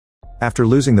After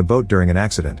losing the boat during an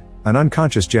accident, an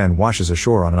unconscious Jen washes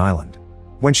ashore on an island.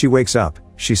 When she wakes up,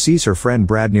 she sees her friend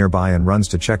Brad nearby and runs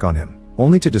to check on him,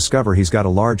 only to discover he's got a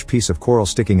large piece of coral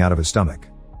sticking out of his stomach.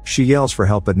 She yells for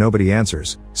help but nobody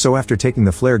answers, so after taking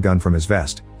the flare gun from his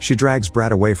vest, she drags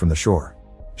Brad away from the shore.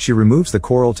 She removes the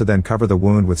coral to then cover the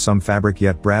wound with some fabric,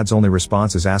 yet Brad's only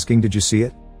response is asking, "Did you see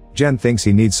it?" Jen thinks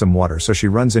he needs some water, so she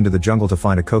runs into the jungle to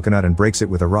find a coconut and breaks it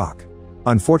with a rock.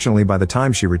 Unfortunately, by the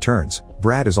time she returns,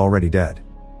 Brad is already dead.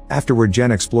 Afterward, Jen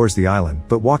explores the island,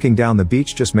 but walking down the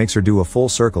beach just makes her do a full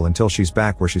circle until she's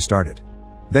back where she started.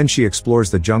 Then she explores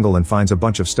the jungle and finds a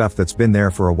bunch of stuff that's been there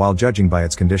for a while, judging by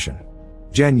its condition.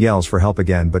 Jen yells for help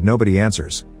again but nobody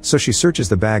answers, so she searches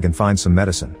the bag and finds some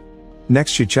medicine.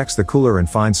 Next she checks the cooler and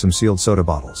finds some sealed soda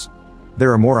bottles.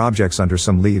 There are more objects under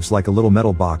some leaves, like a little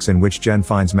metal box in which Jen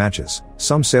finds matches,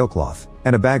 some sailcloth,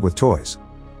 and a bag with toys.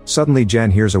 Suddenly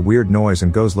Jen hears a weird noise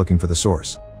and goes looking for the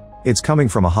source. It's coming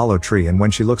from a hollow tree, and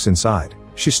when she looks inside,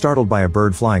 she's startled by a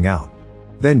bird flying out.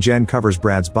 Then Jen covers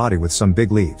Brad's body with some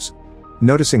big leaves.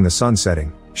 Noticing the sun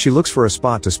setting, she looks for a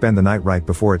spot to spend the night right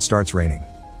before it starts raining.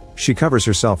 She covers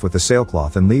herself with the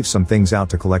sailcloth and leaves some things out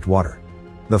to collect water.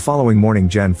 The following morning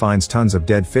Jen finds tons of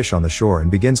dead fish on the shore and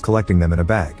begins collecting them in a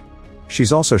bag.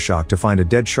 She's also shocked to find a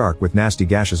dead shark with nasty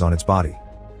gashes on its body.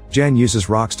 Jen uses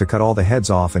rocks to cut all the heads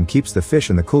off and keeps the fish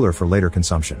in the cooler for later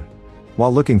consumption.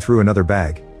 While looking through another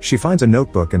bag, she finds a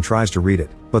notebook and tries to read it,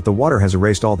 but the water has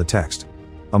erased all the text.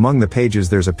 Among the pages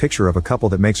there's a picture of a couple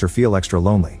that makes her feel extra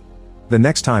lonely. The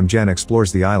next time Jen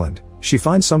explores the island, she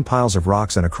finds some piles of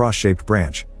rocks and a cross-shaped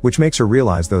branch, which makes her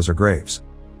realize those are graves.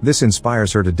 This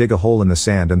inspires her to dig a hole in the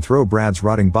sand and throw Brad's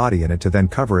rotting body in it to then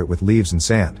cover it with leaves and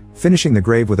sand, finishing the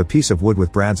grave with a piece of wood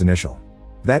with Brad's initial.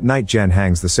 That night Jen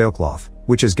hangs the sailcloth,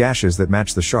 which has gashes that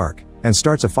match the shark, and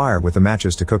starts a fire with the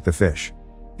matches to cook the fish.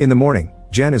 In the morning,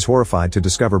 Jen is horrified to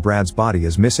discover Brad's body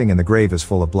is missing and the grave is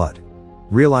full of blood.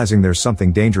 Realizing there's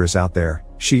something dangerous out there,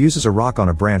 she uses a rock on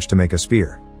a branch to make a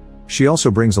spear. She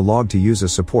also brings a log to use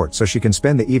as support so she can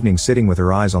spend the evening sitting with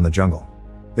her eyes on the jungle.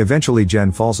 Eventually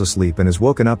Jen falls asleep and is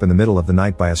woken up in the middle of the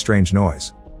night by a strange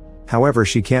noise. However,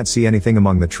 she can't see anything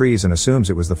among the trees and assumes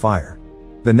it was the fire.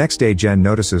 The next day Jen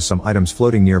notices some items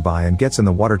floating nearby and gets in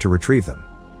the water to retrieve them.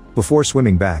 Before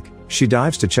swimming back, she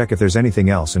dives to check if there's anything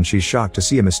else, and she's shocked to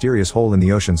see a mysterious hole in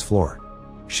the ocean's floor.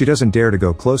 She doesn't dare to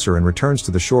go closer and returns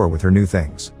to the shore with her new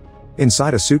things.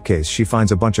 Inside a suitcase she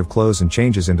finds a bunch of clothes and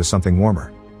changes into something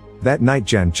warmer. That night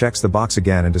Jen checks the box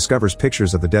again and discovers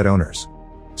pictures of the dead owners.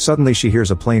 Suddenly she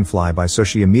hears a plane fly by, so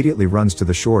she immediately runs to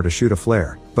the shore to shoot a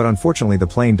flare, but unfortunately the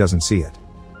plane doesn't see it.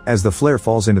 As the flare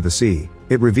falls into the sea,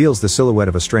 it reveals the silhouette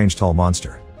of a strange tall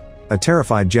monster. A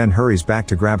terrified Jen hurries back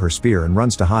to grab her spear and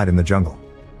runs to hide in the jungle.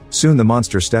 Soon the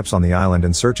monster steps on the island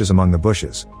and searches among the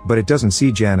bushes, but it doesn't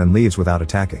see Jen and leaves without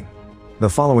attacking. The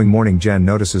following morning Jen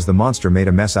notices the monster made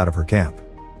a mess out of her camp.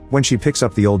 When she picks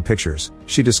up the old pictures,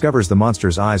 she discovers the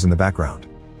monster's eyes in the background.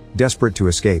 Desperate to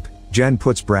escape, Jen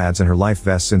puts Brad's and her life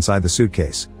vests inside the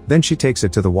suitcase, then she takes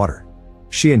it to the water.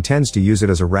 She intends to use it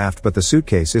as a raft, but the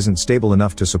suitcase isn't stable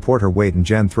enough to support her weight and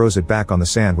Jen throws it back on the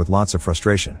sand with lots of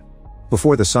frustration.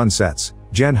 Before the sun sets,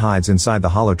 Jen hides inside the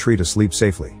hollow tree to sleep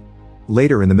safely.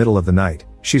 Later in the middle of the night,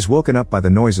 she's woken up by the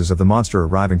noises of the monster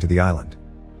arriving to the island.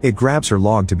 It grabs her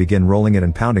log to begin rolling it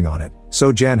and pounding on it,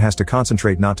 so Jen has to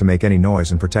concentrate not to make any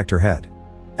noise and protect her head.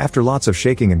 After lots of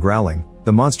shaking and growling,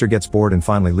 the monster gets bored and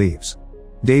finally leaves.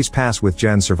 Days pass with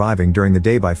Jen surviving during the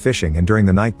day by fishing and during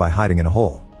the night by hiding in a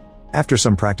hole. After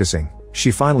some practicing,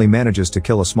 she finally manages to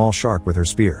kill a small shark with her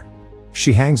spear.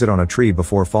 She hangs it on a tree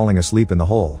before falling asleep in the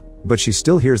hole, but she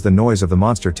still hears the noise of the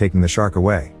monster taking the shark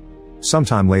away.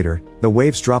 Sometime later, the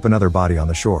waves drop another body on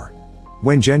the shore.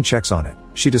 When Jen checks on it,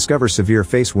 she discovers severe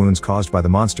face wounds caused by the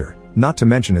monster, not to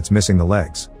mention it's missing the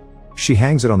legs. She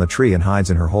hangs it on the tree and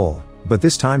hides in her hole, but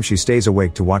this time she stays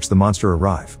awake to watch the monster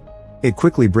arrive. It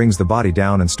quickly brings the body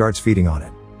down and starts feeding on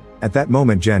it. At that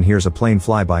moment Jen hears a plane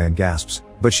fly by and gasps,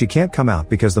 but she can't come out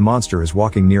because the monster is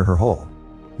walking near her hole.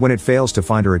 When it fails to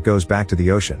find her it goes back to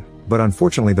the ocean, but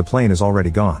unfortunately the plane is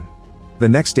already gone. The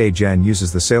next day Jen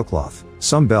uses the sailcloth,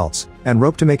 some belts, and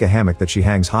rope to make a hammock that she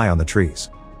hangs high on the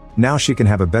trees. Now she can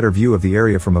have a better view of the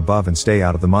area from above and stay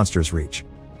out of the monster's reach.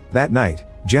 That night,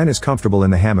 Jen is comfortable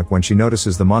in the hammock when she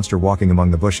notices the monster walking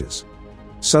among the bushes.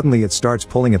 Suddenly it starts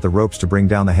pulling at the ropes to bring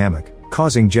down the hammock,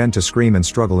 causing Jen to scream and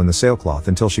struggle in the sailcloth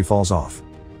until she falls off.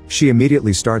 She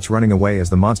immediately starts running away as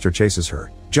the monster chases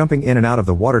her, jumping in and out of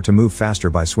the water to move faster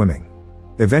by swimming.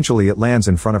 Eventually it lands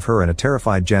in front of her and a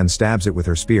terrified Jen stabs it with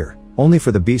her spear, only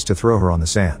for the beast to throw her on the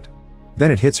sand.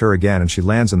 Then it hits her again and she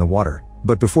lands in the water,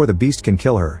 but before the beast can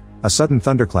kill her, a sudden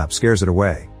thunderclap scares it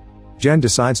away. Jen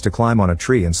decides to climb on a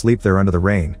tree and sleep there under the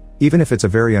rain, even if it's a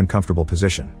very uncomfortable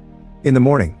position. In the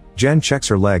morning, Jen checks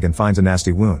her leg and finds a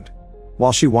nasty wound.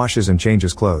 While she washes and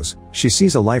changes clothes, she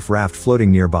sees a life raft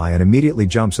floating nearby and immediately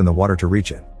jumps in the water to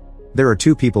reach it. There are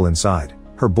two people inside,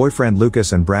 her boyfriend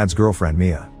Lucas and Brad's girlfriend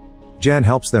Mia. Jen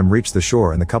helps them reach the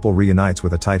shore and the couple reunites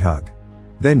with a tight hug.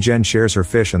 Then Jen shares her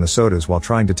fish and the sodas while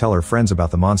trying to tell her friends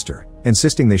about the monster,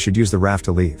 insisting they should use the raft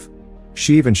to leave.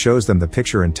 She even shows them the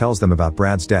picture and tells them about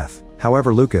Brad's death.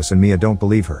 However, Lucas and Mia don't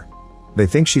believe her. They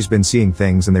think she's been seeing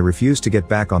things and they refuse to get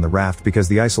back on the raft because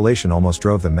the isolation almost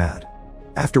drove them mad.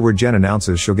 Afterward, Jen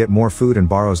announces she'll get more food and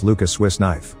borrows Lucas' Swiss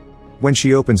knife. When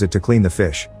she opens it to clean the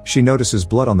fish, she notices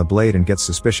blood on the blade and gets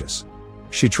suspicious.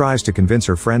 She tries to convince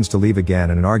her friends to leave again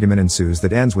and an argument ensues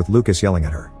that ends with Lucas yelling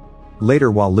at her.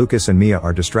 Later, while Lucas and Mia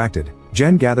are distracted,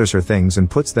 Jen gathers her things and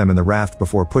puts them in the raft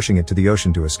before pushing it to the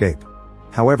ocean to escape.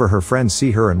 However, her friends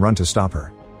see her and run to stop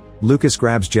her. Lucas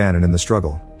grabs Jen and in the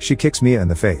struggle, she kicks Mia in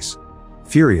the face.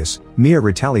 Furious, Mia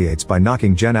retaliates by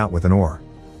knocking Jen out with an oar.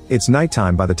 It's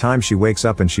nighttime by the time she wakes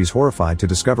up and she's horrified to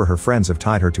discover her friends have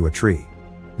tied her to a tree.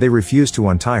 They refuse to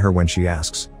untie her when she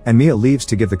asks, and Mia leaves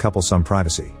to give the couple some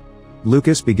privacy.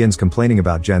 Lucas begins complaining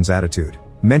about Jen's attitude,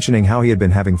 mentioning how he had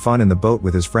been having fun in the boat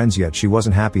with his friends yet she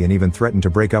wasn't happy and even threatened to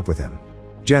break up with him.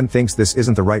 Jen thinks this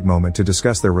isn't the right moment to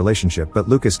discuss their relationship, but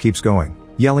Lucas keeps going,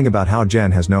 yelling about how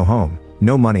Jen has no home,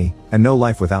 no money, and no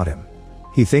life without him.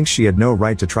 He thinks she had no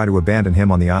right to try to abandon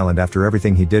him on the island after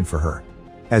everything he did for her.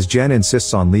 As Jen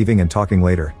insists on leaving and talking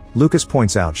later, Lucas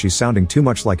points out she's sounding too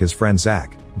much like his friend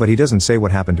Zach, but he doesn't say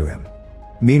what happened to him.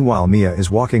 Meanwhile, Mia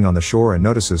is walking on the shore and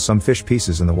notices some fish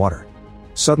pieces in the water.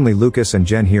 Suddenly Lucas and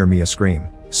Jen hear Mia scream,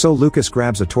 so Lucas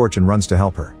grabs a torch and runs to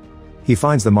help her. He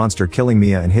finds the monster killing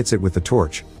Mia and hits it with the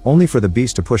torch, only for the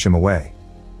beast to push him away.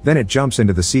 Then it jumps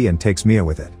into the sea and takes Mia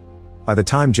with it. By the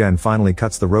time Jen finally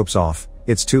cuts the ropes off,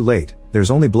 it's too late,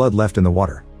 there's only blood left in the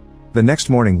water. The next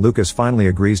morning Lucas finally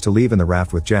agrees to leave in the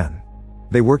raft with Jen.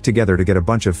 They work together to get a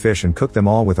bunch of fish and cook them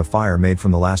all with a fire made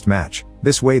from the last match,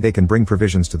 this way they can bring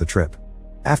provisions to the trip.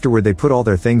 Afterward they put all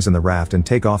their things in the raft and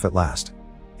take off at last.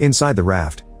 Inside the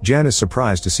raft, Jen is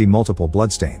surprised to see multiple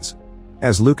bloodstains.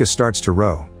 As Lucas starts to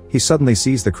row, he suddenly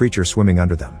sees the creature swimming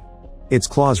under them. Its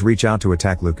claws reach out to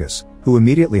attack Lucas, who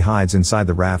immediately hides inside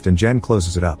the raft and Jen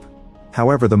closes it up.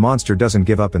 However, the monster doesn't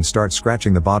give up and starts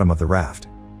scratching the bottom of the raft.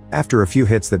 After a few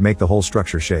hits that make the whole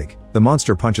structure shake, the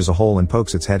monster punches a hole and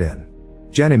pokes its head in.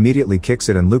 Jen immediately kicks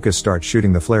it and Lucas starts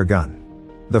shooting the flare gun.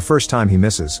 The first time he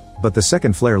misses, but the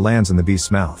second flare lands in the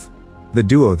beast's mouth. The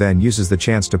duo then uses the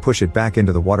chance to push it back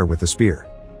into the water with the spear.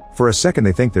 For a second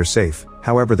they think they're safe,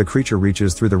 however the creature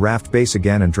reaches through the raft base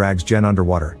again and drags Jen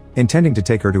underwater, intending to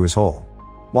take her to his hole.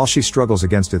 While she struggles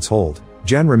against its hold,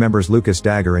 Jen remembers Lucas'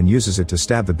 dagger and uses it to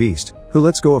stab the beast, who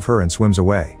lets go of her and swims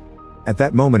away. At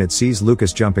that moment it sees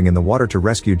Lucas jumping in the water to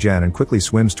rescue Jen and quickly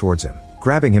swims towards him,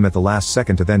 grabbing him at the last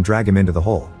second to then drag him into the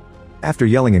hole. After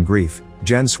yelling in grief,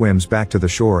 Jen swims back to the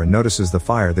shore and notices the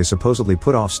fire they supposedly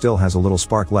put off still has a little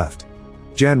spark left.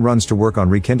 Jen runs to work on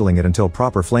rekindling it until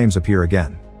proper flames appear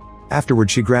again. Afterward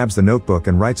she grabs the notebook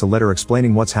and writes a letter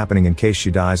explaining what's happening in case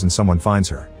she dies and someone finds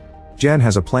her. Jen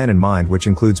has a plan in mind which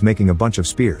includes making a bunch of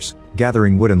spears,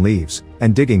 gathering wood and leaves,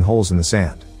 and digging holes in the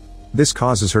sand. This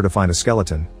causes her to find a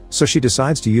skeleton, so she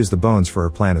decides to use the bones for her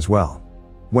plan as well.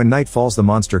 When night falls the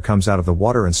monster comes out of the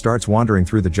water and starts wandering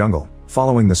through the jungle,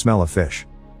 following the smell of fish.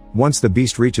 Once the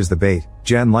beast reaches the bait,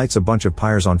 Jen lights a bunch of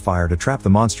pyres on fire to trap the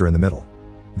monster in the middle.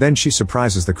 Then she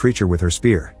surprises the creature with her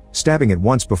spear, stabbing it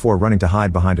once before running to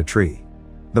hide behind a tree.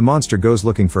 The monster goes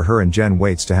looking for her and Jen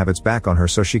waits to have its back on her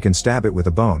so she can stab it with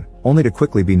a bone, only to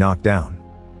quickly be knocked down.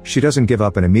 She doesn't give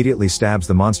up and immediately stabs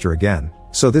the monster again,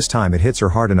 so this time it hits her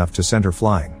hard enough to send her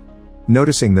flying.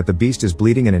 Noticing that the beast is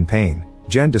bleeding and in pain,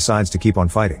 Jen decides to keep on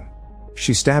fighting.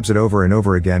 She stabs it over and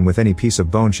over again with any piece of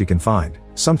bone she can find,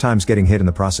 sometimes getting hit in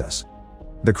the process.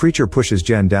 The creature pushes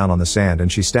Jen down on the sand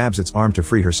and she stabs its arm to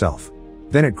free herself.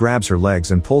 Then it grabs her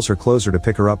legs and pulls her closer to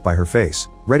pick her up by her face,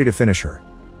 ready to finish her.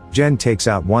 Jen takes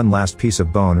out one last piece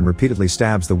of bone and repeatedly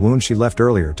stabs the wound she left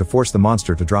earlier to force the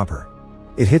monster to drop her.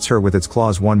 It hits her with its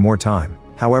claws one more time,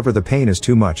 however the pain is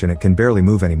too much and it can barely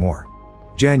move anymore.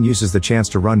 Jen uses the chance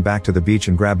to run back to the beach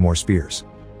and grab more spears.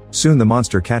 Soon the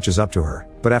monster catches up to her,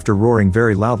 but after roaring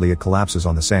very loudly it collapses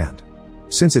on the sand.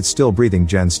 Since it's still breathing,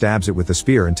 Jen stabs it with the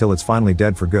spear until it's finally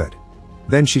dead for good.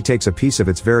 Then she takes a piece of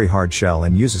its very hard shell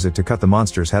and uses it to cut the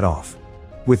monster's head off.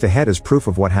 With the head as proof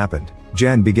of what happened,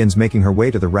 Jen begins making her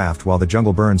way to the raft while the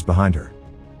jungle burns behind her.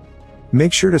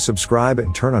 Make sure to subscribe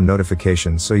and turn on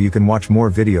notifications so you can watch more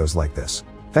videos like this.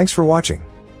 Thanks for watching.